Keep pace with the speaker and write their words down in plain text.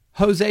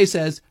Jose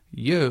says,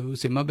 you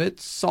seem a bit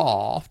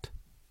soft.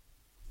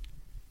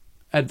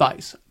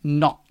 Advice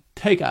not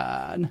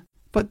taken.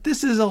 But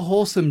this is a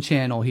wholesome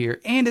channel here,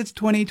 and it's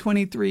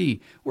 2023,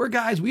 where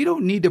guys, we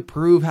don't need to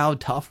prove how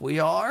tough we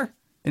are.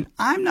 And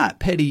I'm not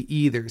petty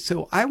either,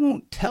 so I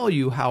won't tell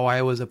you how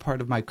I was a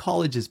part of my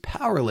college's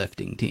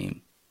powerlifting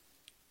team.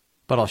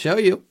 But I'll show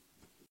you.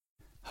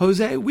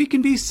 Jose, we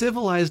can be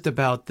civilized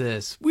about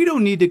this. We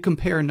don't need to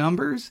compare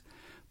numbers.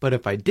 But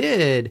if I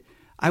did,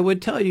 I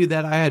would tell you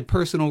that I had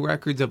personal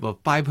records of a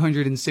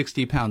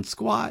 560-pound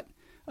squat,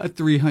 a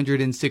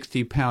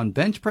 360-pound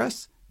bench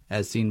press,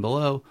 as seen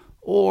below,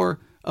 or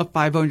a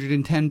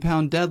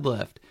 510-pound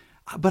deadlift.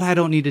 But I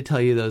don't need to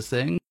tell you those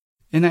things.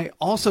 And I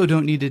also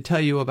don't need to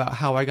tell you about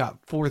how I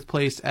got 4th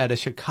place at a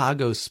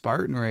Chicago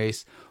Spartan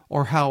race,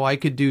 or how I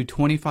could do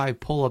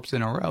 25 pull-ups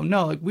in a row.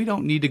 No, we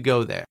don't need to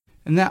go there.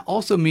 And that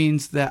also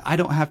means that I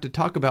don't have to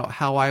talk about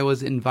how I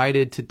was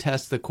invited to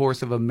test the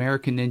course of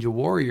American Ninja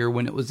Warrior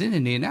when it was in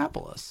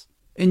Indianapolis.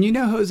 And you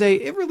know, Jose,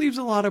 it relieves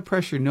a lot of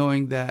pressure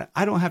knowing that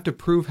I don't have to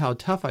prove how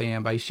tough I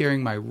am by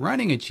sharing my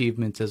running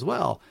achievements as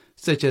well,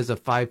 such as a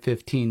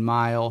 5:15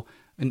 mile,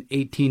 an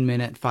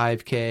 18-minute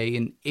 5K,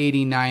 an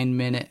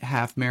 89-minute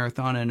half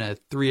marathon, and a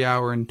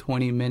 3-hour and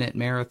 20-minute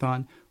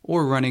marathon,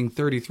 or running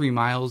 33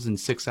 miles in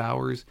 6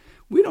 hours.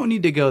 We don't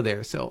need to go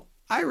there, so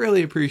I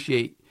really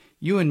appreciate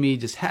you and me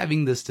just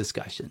having this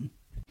discussion.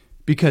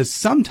 Because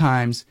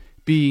sometimes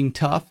being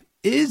tough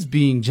is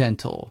being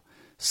gentle,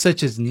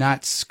 such as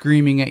not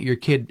screaming at your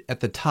kid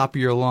at the top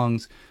of your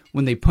lungs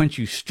when they punch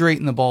you straight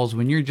in the balls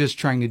when you're just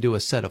trying to do a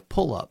set of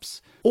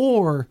pull-ups.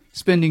 Or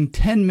spending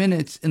 10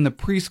 minutes in the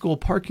preschool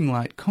parking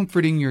lot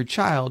comforting your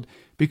child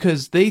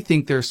because they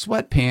think their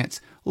sweatpants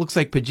looks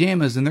like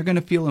pajamas and they're going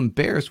to feel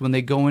embarrassed when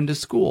they go into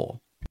school.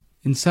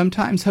 And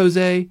sometimes,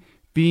 Jose,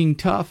 being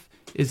tough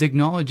is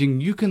acknowledging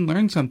you can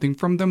learn something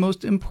from the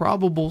most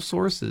improbable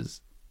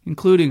sources,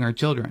 including our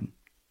children.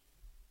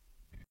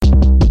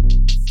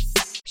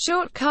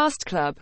 Shortcast Club.